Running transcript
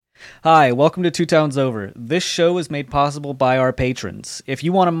Hi, welcome to Two Towns Over. This show is made possible by our patrons. If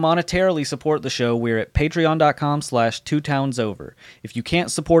you want to monetarily support the show, we're at patreon.com/twotowns-over. If you can't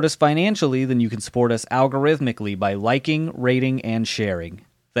support us financially, then you can support us algorithmically by liking, rating, and sharing.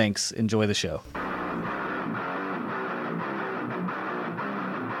 Thanks. Enjoy the show.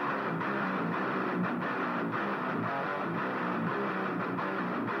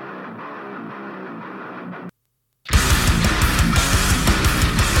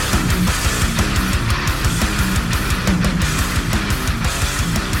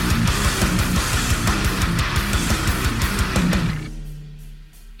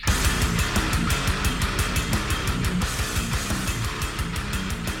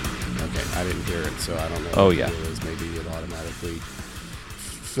 So I don't know. Oh, yeah. Maybe it automatically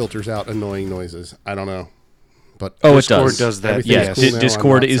filters out annoying noises. I don't know. But Discord does that. Yes, cool now.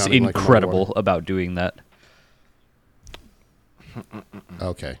 Discord I'm not is sounding like I'm incredible underwater. about doing that.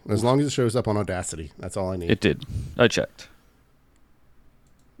 Okay. As long as it shows up on Audacity. That's all I need. It did. I checked.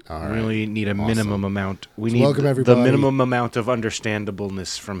 All We right. really need a minimum amount. We So need welcome, the everybody. minimum amount of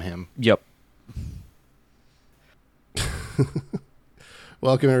understandableness from him. Yep.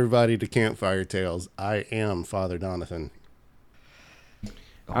 Welcome, everybody, to Campfire Tales. I am Father Donathan.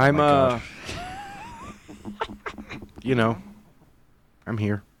 I'm, my God. I'm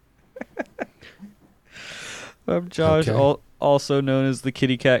here. I'm Josh, Okay. also known as the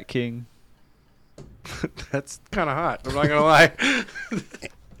Kitty Cat King. That's kind of hot. I'm not going to lie.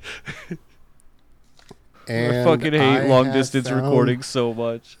 And I fucking hate I long have distance found- recording so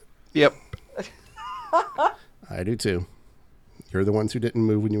much. Yep. I do too. You're the ones who didn't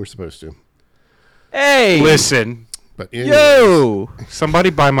move when you were supposed to. Hey! Listen, But anyways, Yo! somebody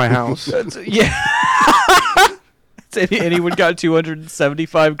buy my house. Yeah. Has anyone got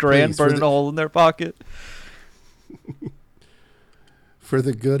 275 grand Please, for burning the- a hole in their pocket? for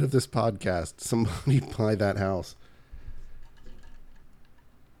the good of this podcast, somebody buy that house.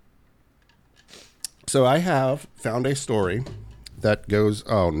 So I have found a story that goes,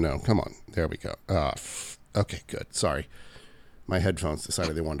 oh no, come on. There we go. Okay, good. Sorry. My headphones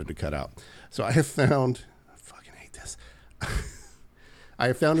decided they wanted to cut out. So I have found, I fucking hate this. I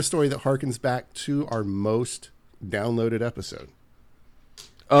have found a story that harkens back to our most downloaded episode.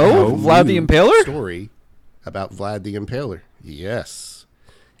 Oh, Vlad the New Impaler? Story about Vlad the Impaler. Yes.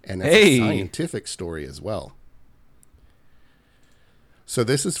 And it's Hey. a scientific story as well. So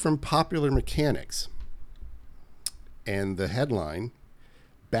this is from Popular Mechanics. And the headline,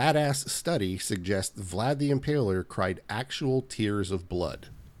 Badass Study Suggests Vlad the Impaler Cried Actual Tears of Blood.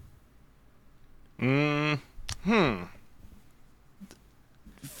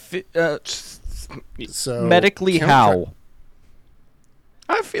 So Medically Count how?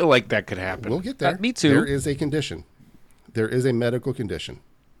 I feel like that could happen. We'll get there. Me too. There is a condition. There is a medical condition,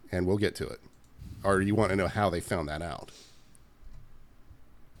 and we'll get to it. Or you want to know how they found that out?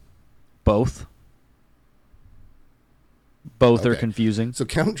 Both. Both are Okay. confusing. So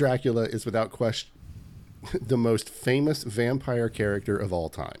Count Dracula is without question the most famous vampire character of all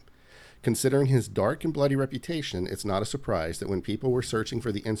time. Considering his dark and bloody reputation, it's not a surprise that when people were searching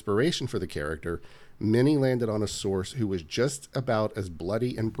for the inspiration for the character, many landed on a source who was just about as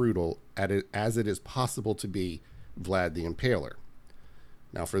bloody and brutal as it is possible to be Vlad the Impaler.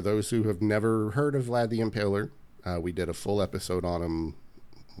 Now, for those who have never heard of Vlad the Impaler, we did a full episode on him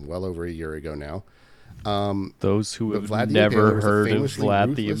well over a year ago now. Those who but have Vlad the never Impaler was a heard of famously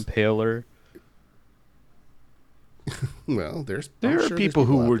Vlad the ruthless- Impaler. Well, I'm there are sure there's people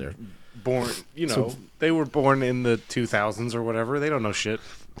who out were there. born, So- they were born in the 2000s or whatever. They don't know shit.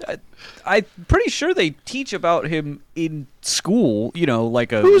 I'm pretty sure they teach about him in school,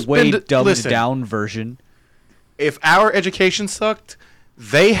 like a Who's way been dumbed listen. down version. If our education sucked,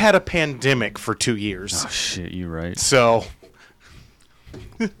 they had a pandemic for 2 years. Oh, shit, you're right. So,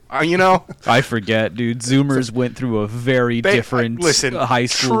 I forget, dude. Zoomers went through a very different listen, high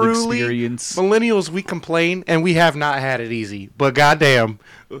school truly, experience. Millennials, we complain, and we have not had it easy. But goddamn,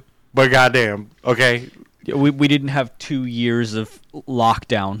 okay? Yeah, we didn't have 2 years of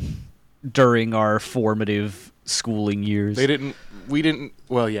lockdown during our formative schooling years. We didn't,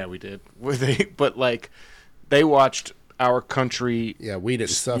 well, yeah, we did. They watched our country Yeah, we didn't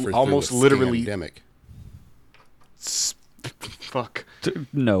suffer almost through a literally pandemic. fuck.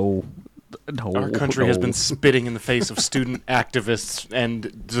 No. Our country has been spitting in the face of student activists, and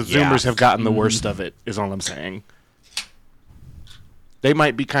the Zoomers have gotten the worst of it, is all I'm saying. They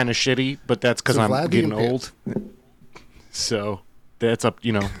might be kind of shitty, but that's because So I'm Vlad the getting Impaler- old. So that's up,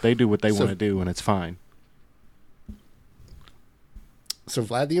 they do what they So- want to do, and it's fine. So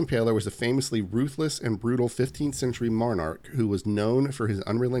Vlad the Impaler was a famously ruthless and brutal 15th century monarch who was known for his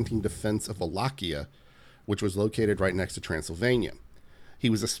unrelenting defense of Wallachia, which was located right next to Transylvania. He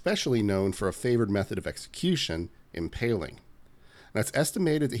was especially known for a favored method of execution, impaling. Now, it's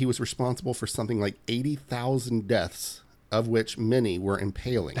estimated that he was responsible for something like 80,000 deaths, of which many were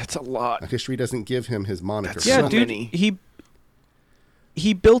impaling. That's a lot. Now, history doesn't give him his moniker. That's Yeah, so dude, many.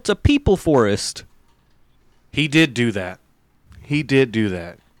 he built a people forest. He did do that. He did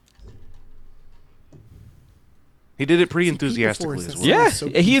it pretty enthusiastically as well. Yeah, so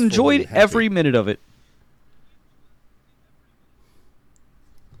he peaceful enjoyed and happy. every minute of it.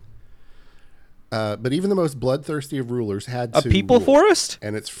 But even the most bloodthirsty of rulers had A to people rule. forest?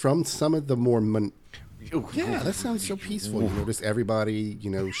 And it's from some of the more... Yeah, that sounds so peaceful. You know, just everybody,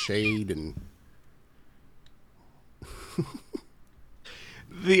 shade and...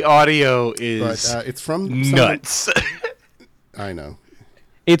 The audio is But it's from... nuts. I know.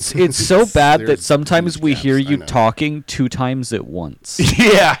 It's so bad that There's sometimes huge we gaps, hear I you know. talking 2 times at once.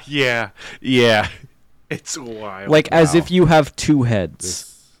 Yeah. It's wild. Like as Wow. if you have 2 heads.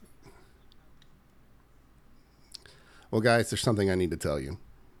 Well, guys, there's something I need to tell you.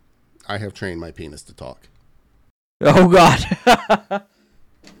 I have trained my penis to talk. Oh, God.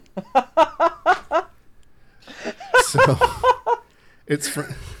 So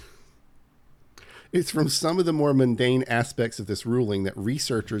it's from some of the more mundane aspects of this ruling that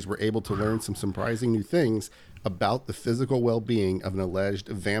researchers were able to learn some surprising new things about the physical well-being of an alleged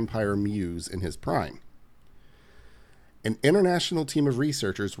vampire muse in his prime. An international team of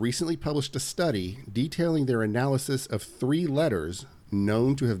researchers recently published a study detailing their analysis of 3 letters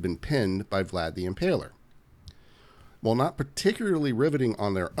known to have been penned by Vlad the Impaler. While not particularly riveting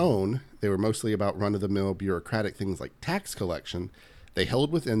on their own, they were mostly about run-of-the-mill bureaucratic things like tax collection. They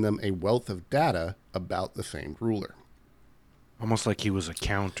held within them a wealth of data about the famed ruler. Almost like he was a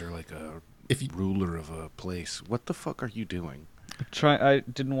count or like a ruler of a place. What the fuck are you doing? I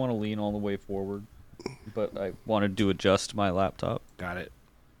didn't want to lean all the way forward, but I wanted to adjust my laptop. Got it.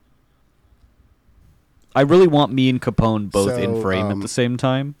 I really want me and Capone both in So, frame at the same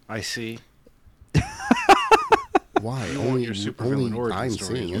time. I see. Why? You want your supervillain origin I'm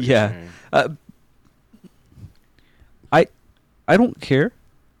story, seeing is it. what Yeah. you're saying. I don't care.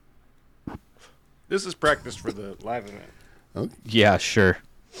 This is practice for the live event. Okay. Yeah, sure.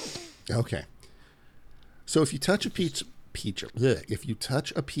 Okay. So if you touch a piece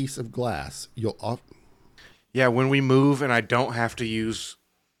of glass, you'll Yeah, when we move and I don't have to use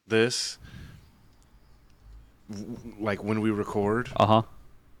this, like when we record, Uh-huh.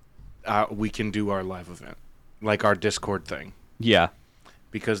 we can do our live event, like our Discord thing, Yeah.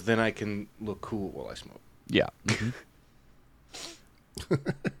 because then I can look cool while I smoke. Yeah. Mhm.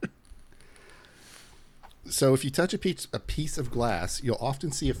 So if you touch a piece of glass, you'll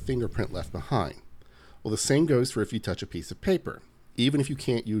often see a fingerprint left behind. Well, the same goes for if you touch a piece of paper, even if you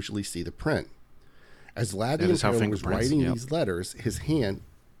can't usually see the print. As Vlad the That is how Impaler was fingerprints- writing yep. these letters, his hand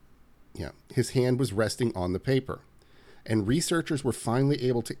was resting on the paper. And researchers were finally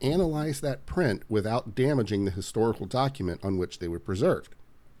able to analyze that print without damaging the historical document on which they were preserved.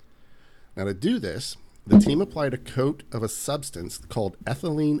 Now, to do this, the team applied a coat of a substance called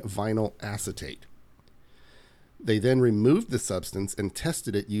ethylene vinyl acetate. They then removed the substance and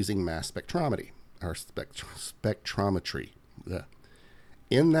tested it using mass spectrometry. Blech.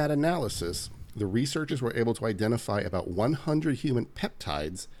 In that analysis, the researchers were able to identify about 100 human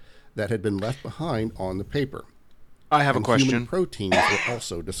peptides that had been left behind on the paper. I have a And question. human proteins were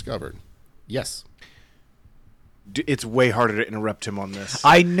also discovered. Yes. It's way harder to interrupt him on this.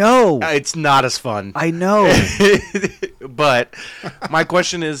 I know. It's not as fun. I know. But my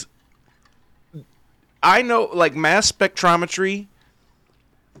question is, I know, like, mass spectrometry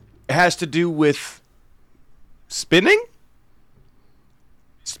has to do with spinning?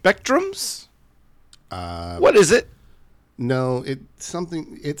 Spectrums? What is it? No, it's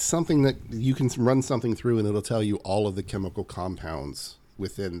something that you can run something through and it'll tell you all of the chemical compounds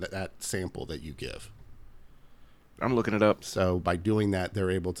within that sample that you give. I'm looking it up. So by doing that, they're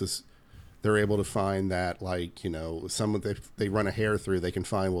able to find that, like, they run a hair through, they can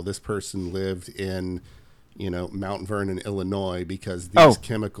find, well, this person lived in, Mount Vernon, Illinois, because these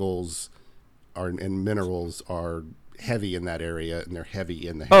chemicals and minerals are heavy in that area and they're heavy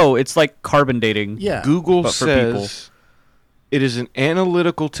in the hair. Oh, it's like carbon dating. Yeah. Google But for people. says it is an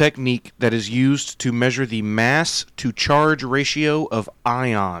analytical technique that is used to measure the mass to charge ratio of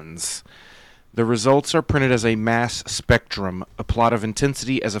ions. The results are printed as a mass spectrum, a plot of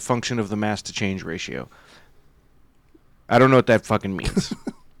intensity as a function of the mass to change ratio. I don't know what that fucking means.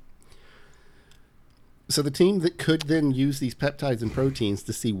 So the team that could then use these peptides and proteins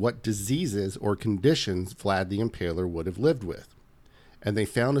to see what diseases or conditions Vlad the Impaler would have lived with. And they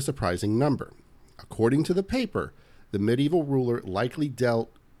found a surprising number. According to the paper, the medieval ruler likely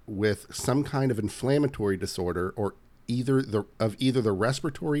dealt with some kind of inflammatory disorder or either the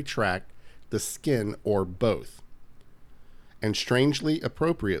respiratory tract, the skin, or both. And strangely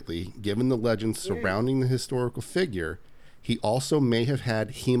appropriately, given the legends surrounding the historical figure, he also may have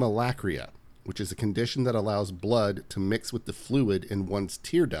had hemolacria, which is a condition that allows blood to mix with the fluid in one's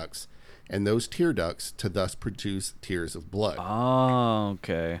tear ducts, and those tear ducts to thus produce tears of blood. Oh,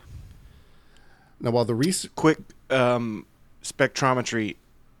 okay. Now, while the research... Quick spectrometry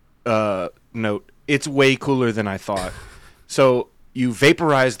note. It's way cooler than I thought. So you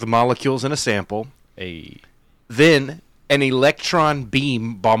vaporize the molecules in a sample. Then an electron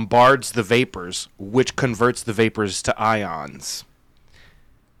beam bombards the vapors, which converts the vapors to ions.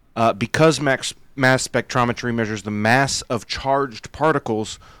 Because mass spectrometry measures the mass of charged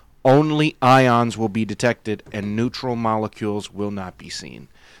particles, only ions will be detected and neutral molecules will not be seen.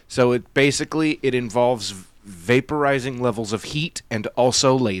 So it involves vaporizing levels of heat and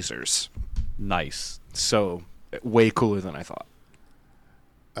also lasers. Nice. So way cooler than I thought.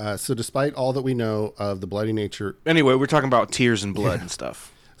 So despite all that we know of the bloody nature... Anyway, we're talking about tears and blood and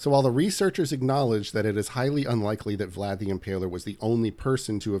stuff. So while the researchers acknowledge that it is highly unlikely that Vlad the Impaler was the only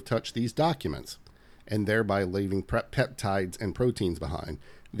person to have touched these documents, and thereby leaving peptides and proteins behind,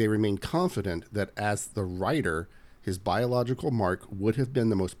 they remain confident that as the writer, his biological mark would have been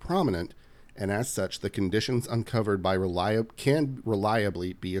the most prominent, and as such, the conditions uncovered by can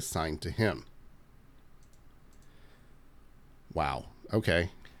reliably be assigned to him. Wow.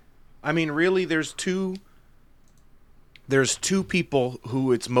 Okay. I mean, really, there's two people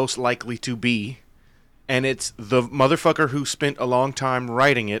who it's most likely to be, and it's the motherfucker who spent a long time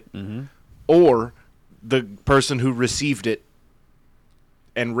writing it, or the person who received it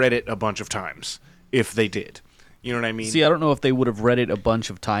and read it a bunch of times, if they did. You know what I mean? See, I don't know if they would have read it a bunch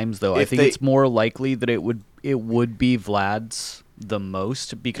of times, though. I think it's more likely that it would be Vlad's the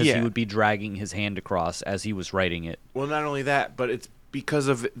most, because he would be dragging his hand across as he was writing it. Well, not only that, but it's because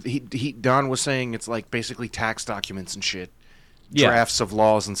of Don was saying it's like basically tax documents and shit, drafts of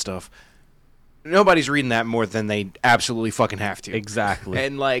laws and stuff. Nobody's reading that more than they absolutely fucking have to. Exactly.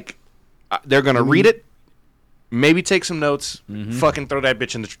 And like, they're gonna read it, maybe take some notes, fucking throw that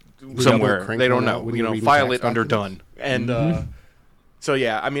bitch in somewhere. They don't know. File it under done. And so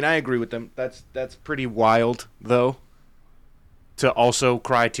yeah, I mean, I agree with them. That's pretty wild though. To also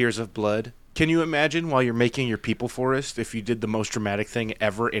cry tears of blood. Can you imagine while you're making your people forest if you did the most dramatic thing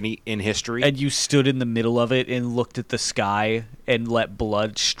ever in history? And you stood in the middle of it and looked at the sky and let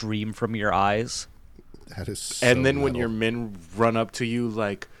blood stream from your eyes? That is so And then when metal. your men run up to you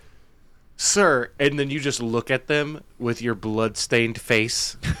like, "Sir," and then you just look at them with your blood-stained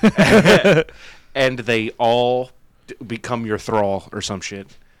face, and they all become your thrall or some shit.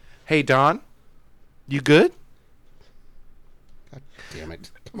 "Hey, Don, you good?" God damn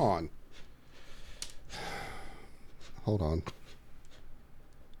it. Come on. Hold on.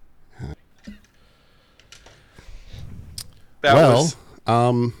 That was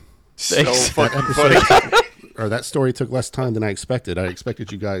so fucking funny. That story took less time than I expected. I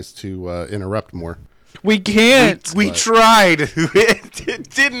expected you guys to interrupt more. We can't. We tried. It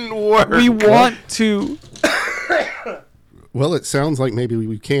didn't work. We want to. Well, it sounds like maybe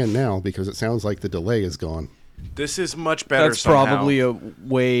we can now because it sounds like the delay is gone. This is much better. That's somehow. probably a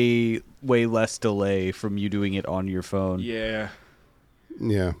way less delay from you doing it on your phone. Yeah.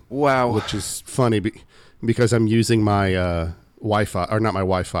 Yeah. Wow. Which is funny because I'm using my Wi-Fi, or not my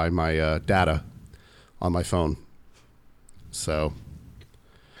Wi-Fi, my data on my phone. So.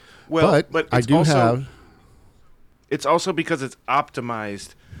 Well, but I do have. It's also because it's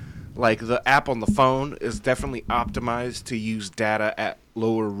optimized. Like the app on the phone is definitely optimized to use data at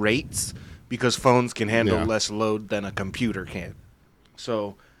lower rates because phones can handle less load than a computer can.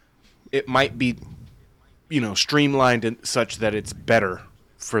 So it might be, streamlined in such that it's better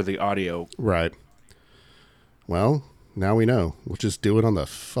for the audio. Right. Well, now we know. We'll just do it on the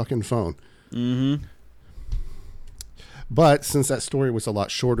fucking phone. Mm-hmm. But since that story was a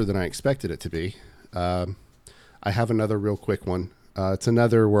lot shorter than I expected it to be, I have another real quick one. It's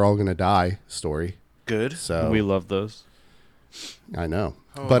another "we're all gonna die" story. Good. So We love those. I know,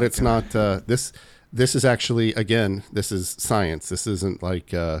 Oh, but it's not. This is actually, again, this is science. This isn't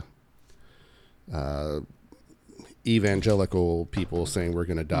like evangelical people saying we're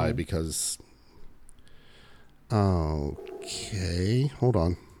gonna die because. Okay, hold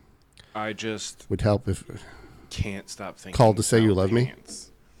on. I just Would help if can't stop thinking. Called to say you about love me?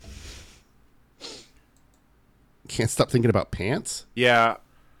 pants. Can't stop thinking about pants? Yeah,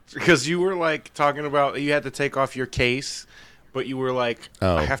 because you were like talking about you had to take off your case, but you were like,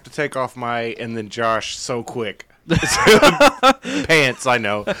 I have to take off my, and then Josh so quick. Pants, I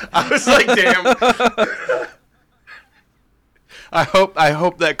know. I was like, damn. I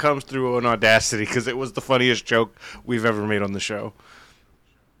hope that comes through on Audacity because it was the funniest joke we've ever made on the show.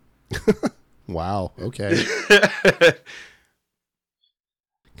 Wow. Okay.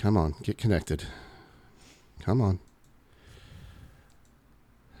 Come on, get connected. Come on.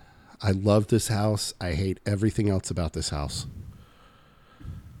 I love this house. I hate everything else about this house.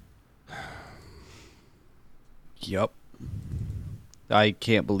 Yep. I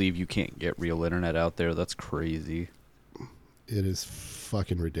can't believe you can't get real internet out there. That's crazy. It is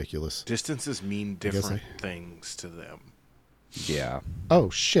fucking ridiculous. Distances mean different things to them. Yeah. Oh,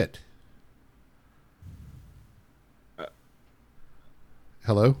 shit.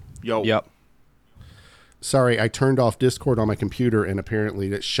 Hello? Yo. Yep. Sorry, I turned off Discord on my computer, and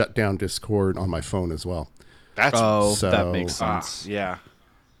apparently it shut down Discord on my phone as well. That makes sense. Yeah.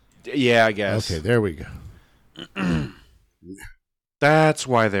 Yeah, I guess. Okay, there we go. That's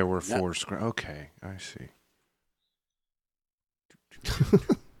why there were 4 screens. Okay, I see.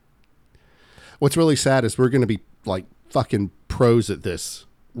 What's really sad is we're going to be like fucking pros at this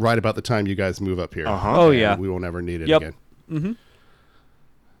right about the time you guys move up here. Oh, yeah. We won't ever need it Yep. again. Mm-hmm.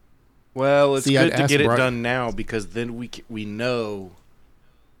 Well, it's See, good I'd to ask get it Brian- done now because then we know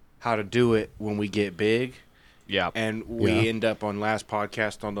how to do it when we get big. Yeah. And we end up on last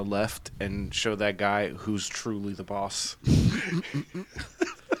podcast on the left and show that guy who's truly the boss.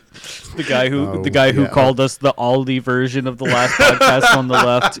 The guy who called us the Aldi version of the last podcast on the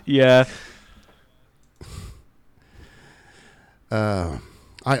left. Yeah. I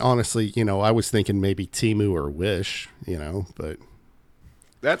honestly, I was thinking maybe Temu or Wish, but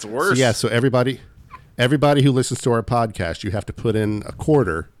That's worse. so everybody who listens to our podcast, you have to put in a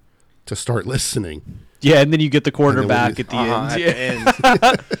quarter to start listening. Yeah, and then you get the quarter And then back at the end. At Yeah. the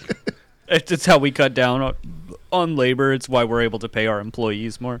end. It's how we cut down on labor. It's why we're able to pay our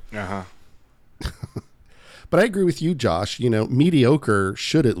employees more. Uh-huh. But I agree with you, Josh. Mediocre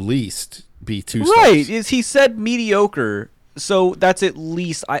should at least be 2 stars. Right. He said mediocre. So that's at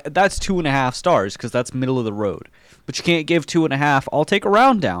least that's 2.5 stars because that's middle of the road. But you can't give 2.5. I'll take a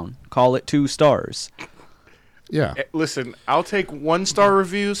round down. Call it 2 stars. Yeah. Listen, I'll take 1-star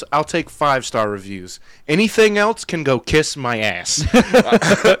reviews. I'll take 5-star reviews. Anything else can go kiss my ass.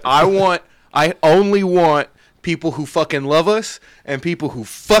 I only want people who fucking love us and people who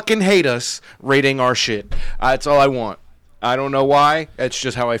fucking hate us rating our shit. That's all I want. I don't know why. That's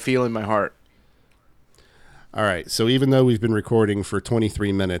just how I feel in my heart. All right. So even though we've been recording for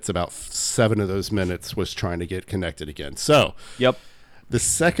 23 minutes, about 7 of those minutes was trying to get connected again. So, Yep. the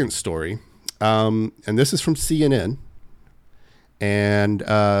second story, and this is from CNN, and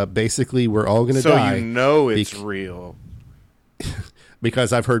basically we're all going to die. So it's real.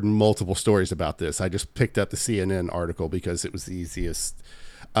 Because I've heard multiple stories about this. I just picked up the CNN article because it was the easiest.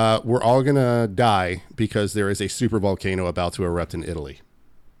 We're all going to die because there is a super volcano about to erupt in Italy.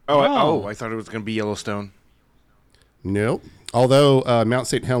 I thought it was going to be Yellowstone. Nope. Although Mount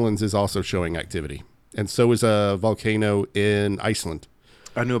St. Helens is also showing activity. And so is a volcano in Iceland.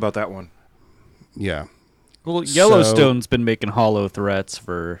 I knew about that one. Yeah. Well, Yellowstone's been making hollow threats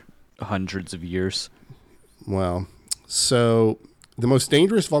for hundreds of years. Well, so the most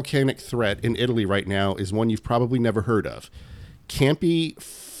dangerous volcanic threat in Italy right now is one you've probably never heard of. Campfire,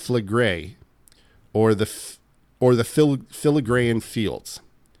 or the Filigrean Fields.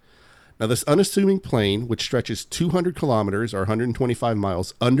 Now, this unassuming plain, which stretches 200 kilometers or 125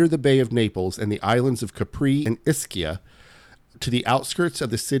 miles under the Bay of Naples and the islands of Capri and Ischia, to the outskirts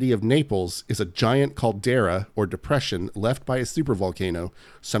of the city of Naples, is a giant caldera or depression left by a supervolcano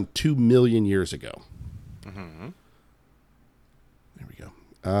some 2 million years ago. Mm-hmm. There we go.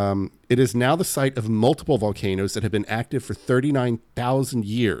 It is now the site of multiple volcanoes that have been active for 39,000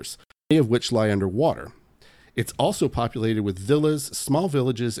 years, many of which lie underwater. It's also populated with villas, small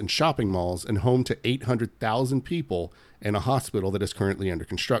villages, and shopping malls, and home to 800,000 people and a hospital that is currently under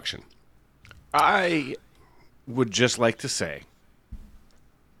construction. I would just like to say,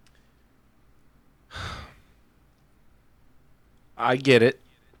 I get it,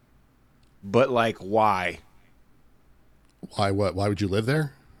 but why? Why? What? Why would you live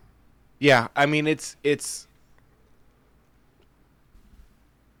there? Yeah, I mean, it's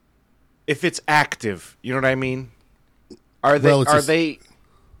if it's active, you know what I mean? It's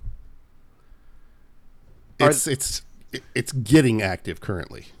getting active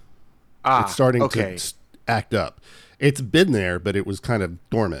currently. It's starting to act up. It's been there, but it was kind of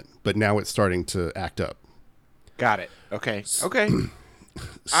dormant. But now it's starting to act up. Got it. Okay. Okay.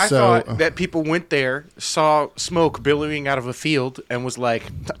 I So, thought that people went there, saw smoke billowing out of a field, and was like,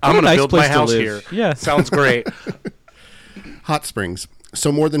 I'm What a going to nice build my place to house live. here. Yeah. Sounds great. hot springs.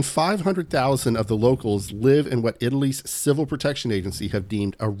 So more than 500,000 of the locals live in what Italy's Civil Protection Agency have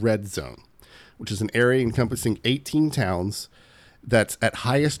deemed a red zone, which is an area encompassing 18 towns that's at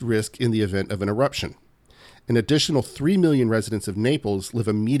highest risk in the event of an eruption. An additional 3 million residents of Naples live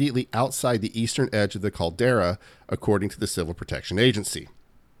immediately outside the eastern edge of the caldera, according to the Civil Protection Agency.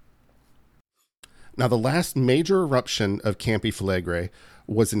 Now, the last major eruption of Campfire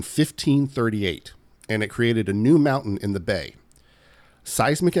was in 1538, and it created a new mountain in the bay.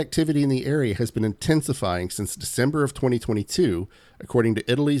 Seismic activity in the area has been intensifying since December of 2022, according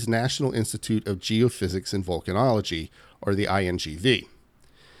to Italy's National Institute of Geophysics and Volcanology, or the INGV.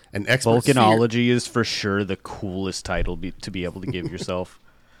 An expert Volcanology is for sure the coolest title to be able to give yourself.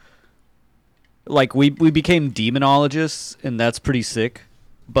 Like we became demonologists, and that's pretty sick.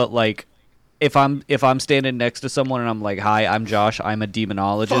 But like, if I'm standing next to someone and I'm like, "Hi, I'm Josh. I'm a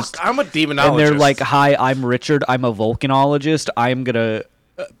demonologist." Fuck, I'm a demonologist. And they're like, "Hi, I'm Richard. I'm a volcanologist." I'm gonna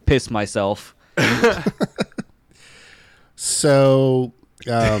piss myself. So,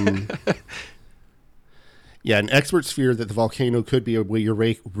 yeah, and experts fear that the volcano could be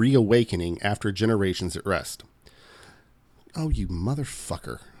reawakening after generations at rest. Oh, you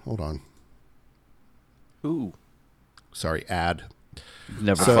motherfucker. Hold on. Ooh. Sorry, ad.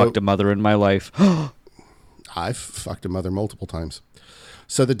 Never fucked a mother in my life. I've fucked a mother multiple times.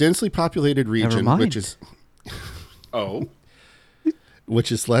 So the densely populated region,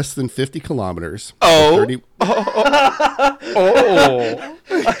 which is less than 50 kilometers. Oh. 30, Oh.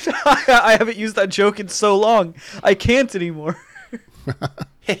 I haven't used that joke in so long. I can't anymore.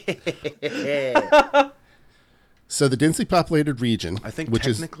 So the densely populated region, I think which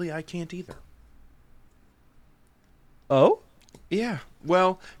technically I can't either. Oh? Yeah.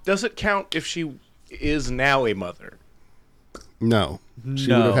 Well, does it count if she is now a mother? no, she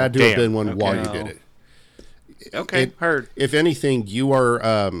No. would have had to have Damn. been one while you No. did it. Okay, heard. If anything, you are,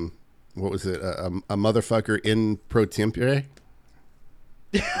 what was it, a motherfucker in pro tempore?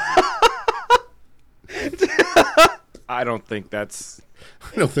 I don't think that's...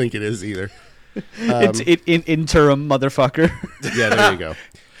 I don't think it is either. It's in interim, motherfucker. Yeah, there you go.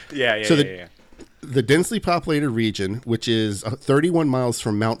 Yeah. So the densely populated region, which is 31 miles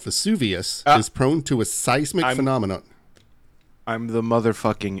from Mount Vesuvius, is prone to a seismic phenomenon. I'm the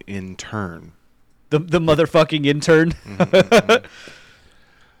motherfucking intern. The motherfucking intern.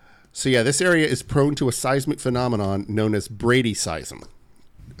 So yeah, this area is prone to a seismic phenomenon known as bradyseism,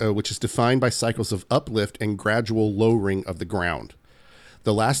 which is defined by cycles of uplift and gradual lowering of the ground.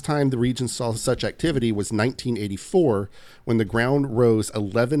 The last time the region saw such activity was 1984, when the ground rose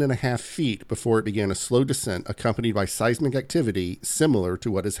 11.5 feet before it began a slow descent accompanied by seismic activity similar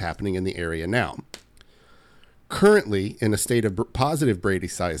to what is happening in the area now. Currently, in a state of positive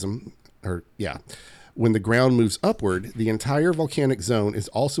bradyseism, when the ground moves upward, the entire volcanic zone is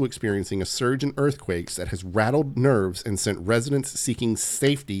also experiencing a surge in earthquakes that has rattled nerves and sent residents seeking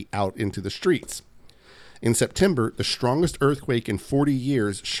safety out into the streets. In September, the strongest earthquake in 40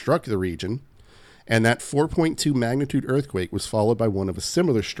 years struck the region, and that 4.2 magnitude earthquake was followed by one of a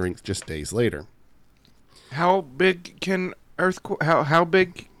similar strength just days later. How big can earthquakes?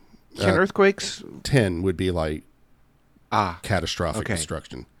 10 would be like catastrophic okay.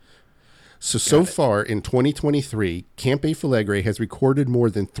 destruction. So far in 2023, Campfire has recorded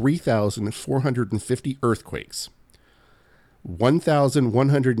more than 3,450 earthquakes.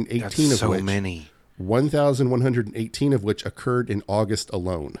 1,118 That's of so which many. 1,118 of which occurred in August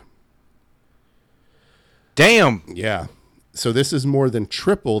alone. Damn. Yeah. So this is more than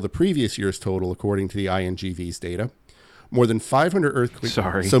triple the previous year's total, according to the INGV's data. More than 500 earthquakes.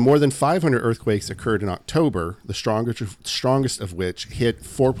 Sorry. So more than 500 earthquakes occurred in October, the strongest of which hit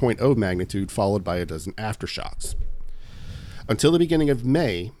 4.0 magnitude, followed by a dozen aftershocks. Until the beginning of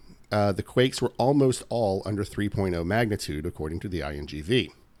May, the quakes were almost all under 3.0 magnitude, according to the INGV.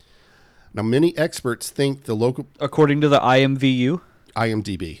 Now, many experts think the local... According to the IMVU?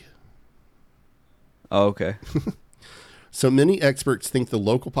 IMDb. Oh, okay. So many experts think the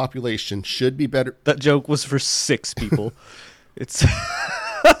local population should be better... That joke was for 6 people. It's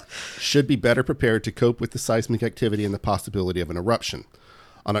should be better prepared to cope with the seismic activity and the possibility of an eruption.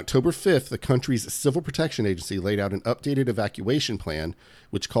 On October 5th, the country's Civil Protection Agency laid out an updated evacuation plan,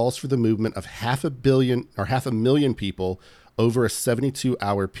 which calls for the movement of 500,000 people over a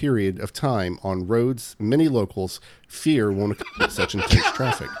 72-hour period of time on roads many locals fear won't accommodate such intense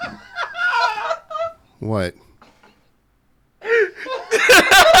traffic. What?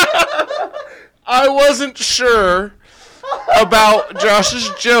 I wasn't sure about Josh's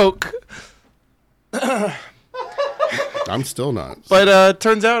joke, I'm still not. but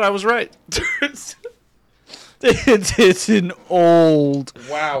turns out I was right. It's an old.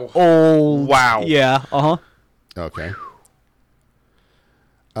 Wow. Yeah. Okay.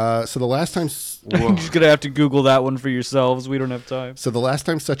 So the last time. You're just gonna have to Google that one for yourselves. We don't have time. So the last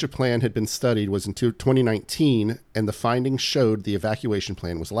time such a plan had been studied was in 2019, and the findings showed the evacuation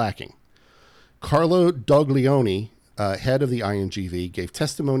plan was lacking. Carlo Doglioni, head of the INGV, gave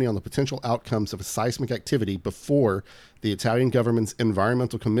testimony on the potential outcomes of a seismic activity before the Italian government's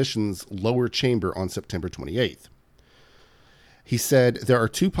Environmental Commission's lower chamber on September 28th. He said there are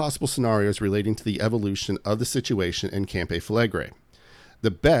two possible scenarios relating to the evolution of the situation in Campfire. The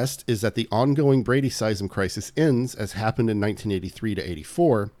best is that the ongoing Brady seism crisis ends as happened in 1983 to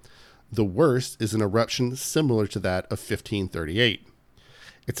 84. The worst is an eruption similar to that of 1538.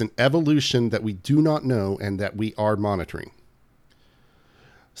 It's an evolution that we do not know and that we are monitoring.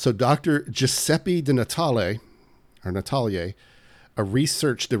 So Dr. Giuseppe Di Natale, a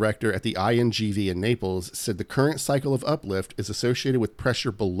research director at the INGV in Naples, said the current cycle of uplift is associated with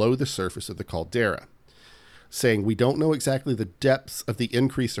pressure below the surface of the caldera, saying we don't know exactly the depths of the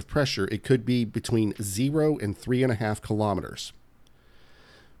increase of pressure. It could be between 0 and 3.5 kilometers.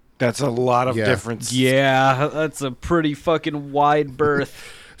 That's a lot of difference. Yeah, that's a pretty fucking wide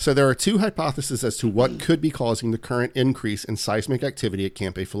berth. So there are two hypotheses as to what could be causing the current increase in seismic activity at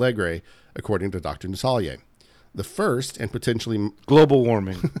Campfire, according to Dr. Natalier. The first and potentially... Global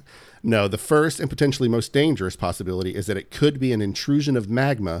warming. No, the first and potentially most dangerous possibility is that it could be an intrusion of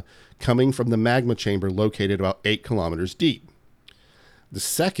magma coming from the magma chamber located about 8 kilometers deep. The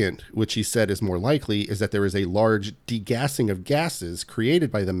second, which he said is more likely, is that there is a large degassing of gases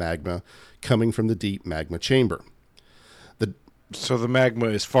created by the magma coming from the deep magma chamber. So the magma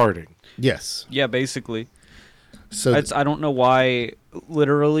is farting. Yes. Yeah, basically. So I don't know why,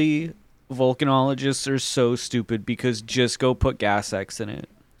 literally, volcanologists are so stupid, because just go put gas X in it.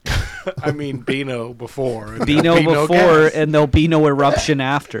 I mean, Beano before. Beano before, gas. and there'll be no eruption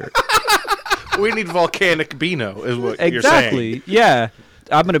after. We need volcanic Beano, is what you're saying. Exactly. Yeah.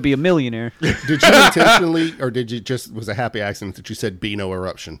 I'm going to be a millionaire. did you intentionally, or did you just, was a happy accident that you said Beano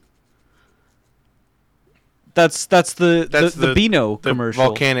eruption? That's the Beano commercial.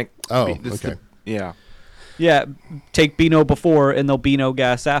 Volcanic. Oh, it's okay. Yeah. Yeah, take Beano before and there'll be no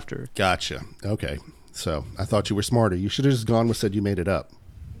gas after. Gotcha. Okay. So I thought you were smarter. You should have just gone with said you made it up.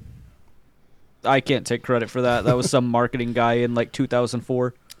 I can't take credit for that. That was some marketing guy in like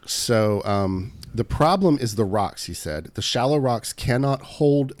 2004. So the problem is the rocks, he said. The shallow rocks cannot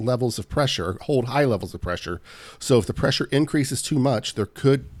hold levels of pressure, hold high levels of pressure. So if the pressure increases too much, there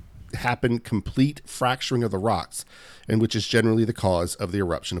could happen complete fracturing of the rocks, and which is generally the cause of the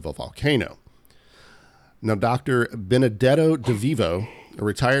eruption of a volcano. Now, Dr. Benedetto De Vivo, a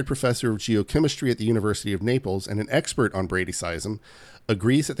retired professor of geochemistry at the University of Naples and an expert on Brady seism,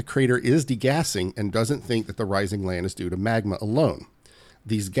 agrees that the crater is degassing and doesn't think that the rising land is due to magma alone.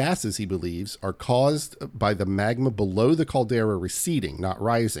 These gases, he believes, are caused by the magma below the caldera receding, not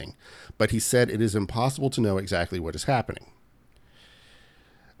rising, but he said it is impossible to know exactly what is happening.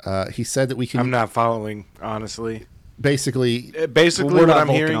 He said that we can... I'm not following, honestly. Basically, what I'm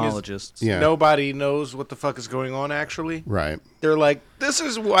hearing is Yeah. nobody knows what the fuck is going on, actually. Right. They're like, this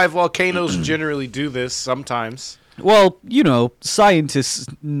is why volcanoes generally do this sometimes. Well, you know, scientists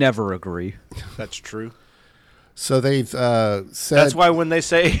never agree. That's true. So they've said... That's why when they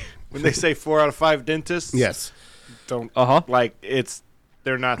say 4 out of 5 dentists... Yes. Don't... Like,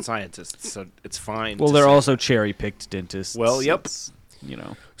 they're not scientists, so it's fine. Well, they're also cherry-picked dentists. Well, yep. You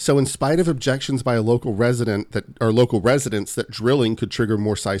know. So in spite of objections by a local residents that drilling could trigger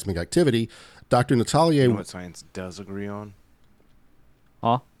more seismic activity, Dr. Natalier... You know what science does agree on?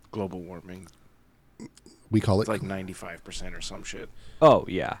 Huh? Global warming. We call it... It's like 95% or some shit. Oh,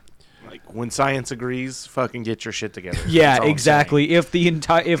 yeah. Like, when science agrees, fucking get your shit together. Yeah, exactly. If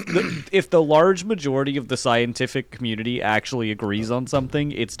the large majority of the scientific community actually agrees on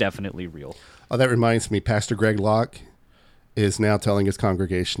something, it's definitely real. Oh, that reminds me. Pastor Greg Locke is now telling his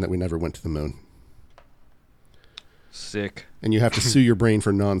congregation that we never went to the moon. Sick. And you have to sue your brain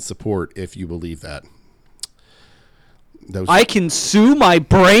for non-support if you believe that. I can sue my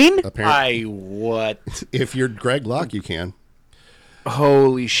brain? What? If you're Greg Locke, you can.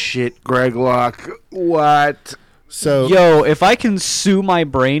 Holy shit, Greg Locke. What? So, yo, if I can sue my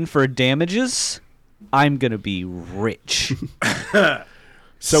brain for damages, I'm going to be rich.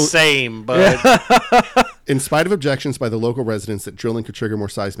 Same, but In spite of objections by the local residents that drilling could trigger more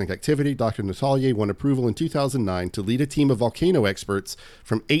seismic activity, Dr. Natalier won approval in 2009 to lead a team of volcano experts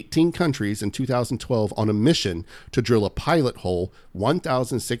from 18 countries in 2012 on a mission to drill a pilot hole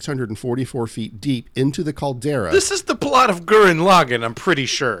 1,644 feet deep into the caldera. this is the plot of Gurren Lagann, I'm pretty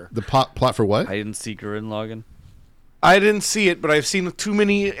sure. The plot for what? I didn't see Gurren Lagann. I didn't see it, but I've seen too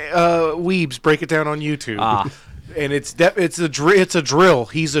many weebs break it down on YouTube. And it's a drill.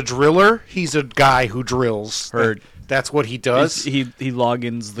 He's a driller. He's a guy who drills. Heard. That's what he does. He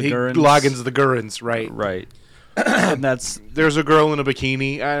logins the Gurrens. He logins the Gurrens, right? Right. And There's a girl in a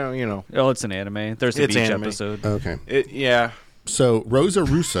bikini. I don't, Oh, it's an anime. There's a beach episode. Okay. Yeah. So Rosa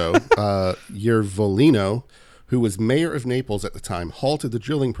Russo, Iervolino, who was mayor of Naples at the time, halted the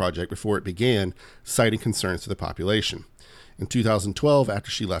drilling project before it began, citing concerns for the population. In 2012,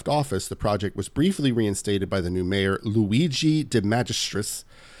 after she left office, the project was briefly reinstated by the new mayor, Luigi De Magistris,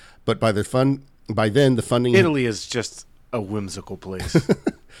 but by then the funding... Italy is just a whimsical place.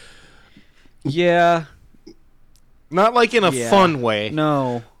 Yeah. Not like in a fun way.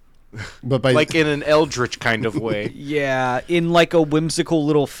 No. But like in an eldritch kind of way. Yeah, in like a whimsical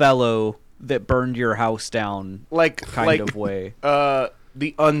little fellow that burned your house down kind of way. The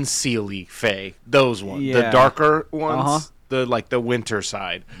unseelie fae, those ones. Yeah. The darker ones. Uh-huh. The winter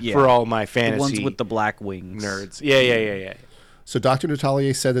side. Yeah. For all my fantasy The ones with the black wings. nerds. Yeah. So Dr.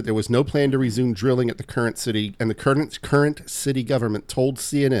 Natalier said that there was no plan to resume drilling at the current city, and the current city government told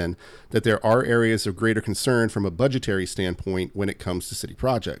CNN that there are areas of greater concern from a budgetary standpoint when it comes to city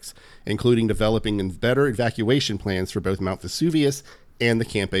projects, including developing better evacuation plans for both Mount Vesuvius and the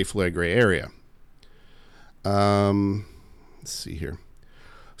Campo Flegrei area. Let's see here.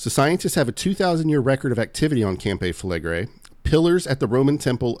 So scientists have a 2,000-year record of activity on Campo Flegrei. Pillars at the Roman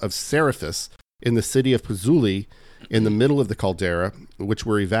temple of Seriphus in the city of Pozzuoli in the middle of the caldera, which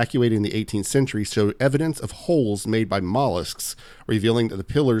were evacuated in the 18th century, show evidence of holes made by mollusks, revealing that the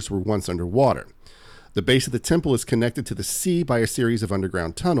pillars were once underwater. The base of the temple is connected to the sea by a series of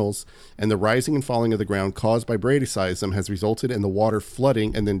underground tunnels, and the rising and falling of the ground caused by bradyseism has resulted in the water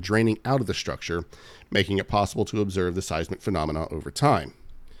flooding and then draining out of the structure, making it possible to observe the seismic phenomena over time.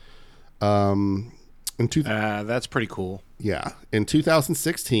 That's pretty cool. Yeah. In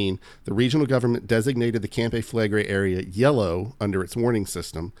 2016, the regional government designated the Campo Flegrei area yellow under its warning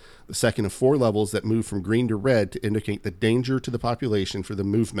system, the second of 4 levels that move from green to red to indicate the danger to the population from the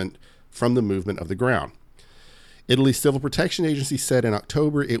movement of the ground. Italy's Civil Protection Agency said in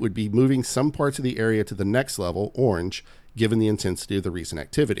October it would be moving some parts of the area to the next level, orange, given the intensity of the recent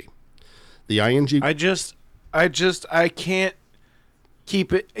activity. The ING... I can't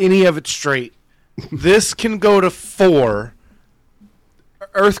keep any of it straight. This can go to 4.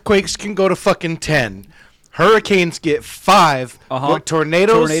 Earthquakes can go to fucking 10. Hurricanes get 5. What,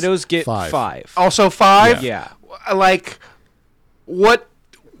 tornadoes get 5. Also 5? Yeah. Like, what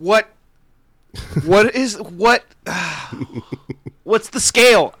what's the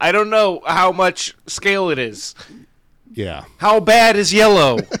scale? I don't know how much scale it is. Yeah. How bad is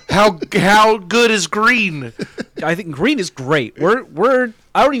yellow? How good is green? I think green is great. We're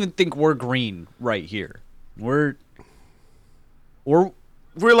I don't even think we're green right here. We're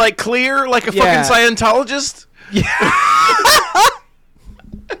like clear like a fucking Scientologist?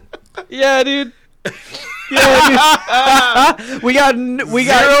 Yeah, dude. Yeah, dude. we got 0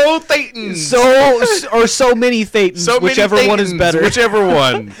 Thetans. So many Thetans. Whichever one is better. Whichever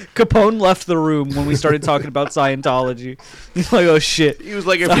one. Capone left the room when we started talking about Scientology. He's like, oh shit. He was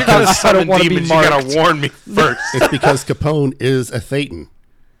like, if you're gonna summon demons, you gotta warn me first. It's because Capone is a Thetan.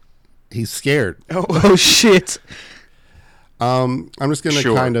 He's scared. Oh shit. I'm just going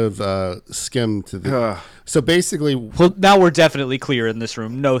to kind of skim to the... So basically... Well, now we're definitely clear in this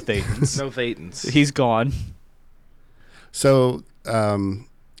room. No Thetans. No Thetans. He's gone. So Dr.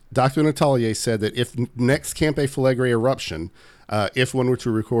 Natalier said that if next Campo Flegrei eruption, if one were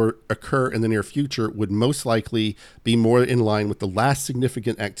to occur in the near future, would most likely be more in line with the last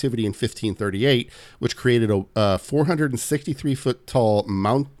significant activity in 1538, which created a 463-foot tall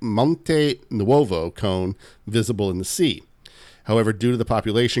Monte Nuovo cone visible in the sea. However, due to the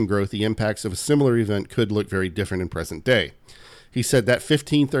population growth, the impacts of a similar event could look very different in present day. He said that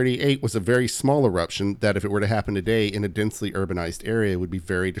 1538 was a very small eruption that if it were to happen today in a densely urbanized area would be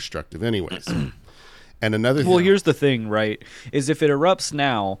very destructive anyways. And another thing... Well, here's the thing, right, is if it erupts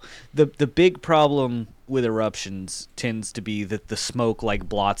now, the big problem with eruptions tends to be that the smoke like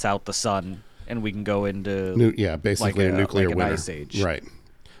blots out the sun and we can go into basically a nuclear like an winter. ice age. Right.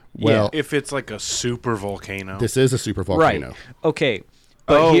 Well, if it's like a super volcano. This is a super volcano. Right. Okay.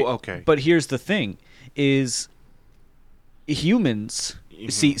 Okay. But here's the thing is humans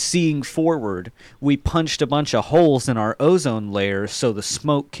seeing forward, we punched a bunch of holes in our ozone layer so the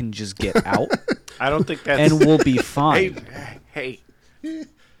smoke can just get out. I don't think that's... And we'll be fine. Hey.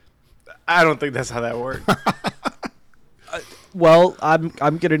 I don't think that's how that works. Well,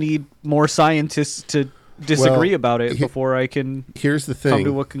 I'm gonna need more scientists to disagree about it before I can here's the thing. come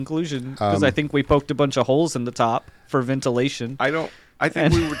to a conclusion. Because I think we poked a bunch of holes in the top for ventilation. I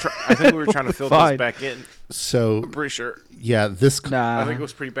think we were trying to fill this back in. So I'm pretty sure. Yeah, I think it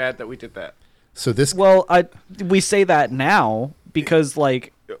was pretty bad that we did that. So this. Well, we say that now because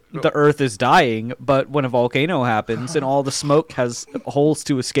like the Earth is dying, but when a volcano happens and all the smoke has holes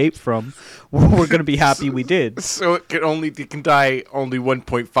to escape from, we're gonna be happy we did. So it can die only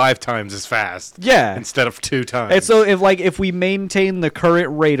 1.5 times as fast. Yeah, instead of 2 times. And so if we maintain the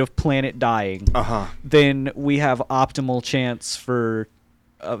current rate of planet dying, then we have optimal chance for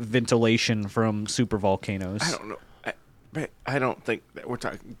ventilation from supervolcanoes. I don't know. I don't think that we're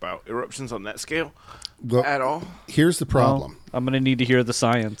talking about eruptions on that scale Well, at all. Here's the problem. Well, I'm going to need to hear the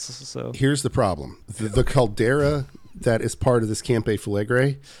science. So here's the problem. The caldera that is part of this Campe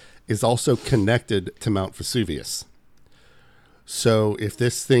Flegrei is also connected to Mount Vesuvius. So if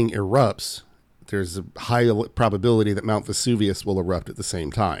this thing erupts, there's a high probability that Mount Vesuvius will erupt at the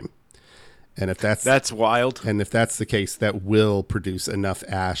same time. And if that's wild. And if that's the case, that will produce enough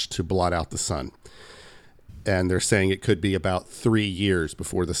ash to blot out the sun. And they're saying it could be about 3 years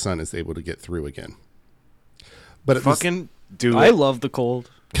before the sun is able to get through again. But fucking do it. I love the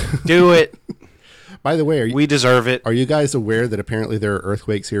cold. Do it. By the way, we deserve it. Are you guys aware that apparently there are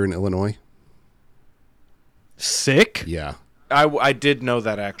earthquakes here in Illinois? Sick? Yeah. I did know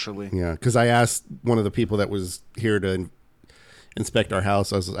that, actually. Yeah, because I asked one of the people that was here to inspect our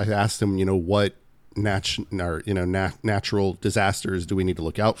house. I asked him, what natural disasters do we need to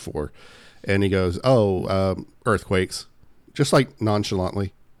look out for? And he goes, earthquakes, just like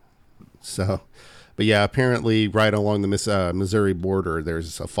nonchalantly. So, but yeah, apparently right along the Missouri border,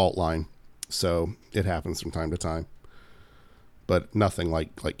 there's a fault line. So it happens from time to time, but nothing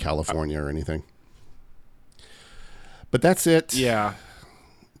like California or anything. But that's it. Yeah.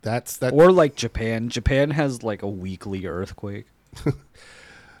 That's that. Or like Japan. Japan has like a weekly earthquake.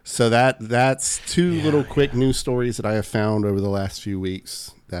 So that's two little quick news stories that I have found over the last few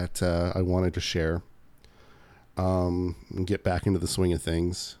weeks that I wanted to share. And get back into the swing of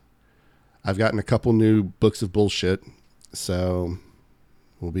things. I've gotten a couple new books of bullshit, so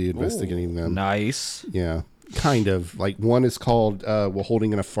we'll be investigating them. Nice. Yeah, kind of. Like one is called "Will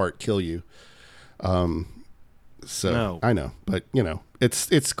Holding in a Fart Kill You?" So no. I know, but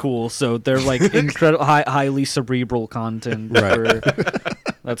it's cool. So they're like incredible, highly cerebral content. Right.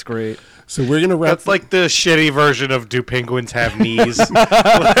 That's great. So we're gonna wrap. That's like the shitty version of "Do Penguins Have Knees?"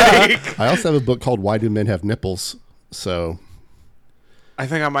 I also have a book called "Why Do Men Have Nipples?" So I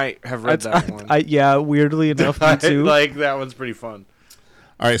think I might have read that one. Yeah, weirdly enough, me too. Like that one's pretty fun.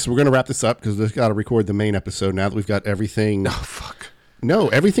 All right, so we're gonna wrap this up because we've got to record the main episode now that we've got everything. Oh fuck! No,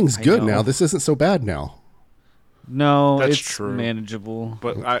 everything's good now. This isn't so bad now. No, that's it's true. Manageable.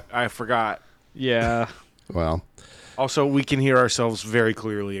 But I forgot. Yeah. Well. Also, we can hear ourselves very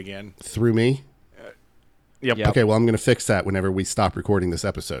clearly again. Through me? Yep. Okay, well, I'm going to fix that whenever we stop recording this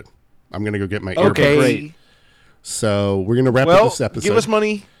episode. I'm going to go get my earbuds. Great. So we're going to wrap up this episode. Give us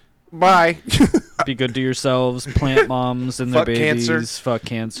money. Bye. Be good to yourselves, plant moms and their babies. Cancer. Fuck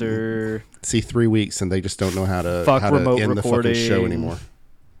cancer. See, 3 weeks, and they just don't know how to, remote end the fucking show anymore.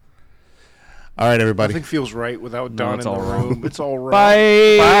 All right, everybody. Nothing feels right without Don in the all room. wrong. It's all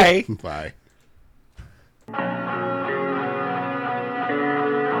right. Bye. Bye.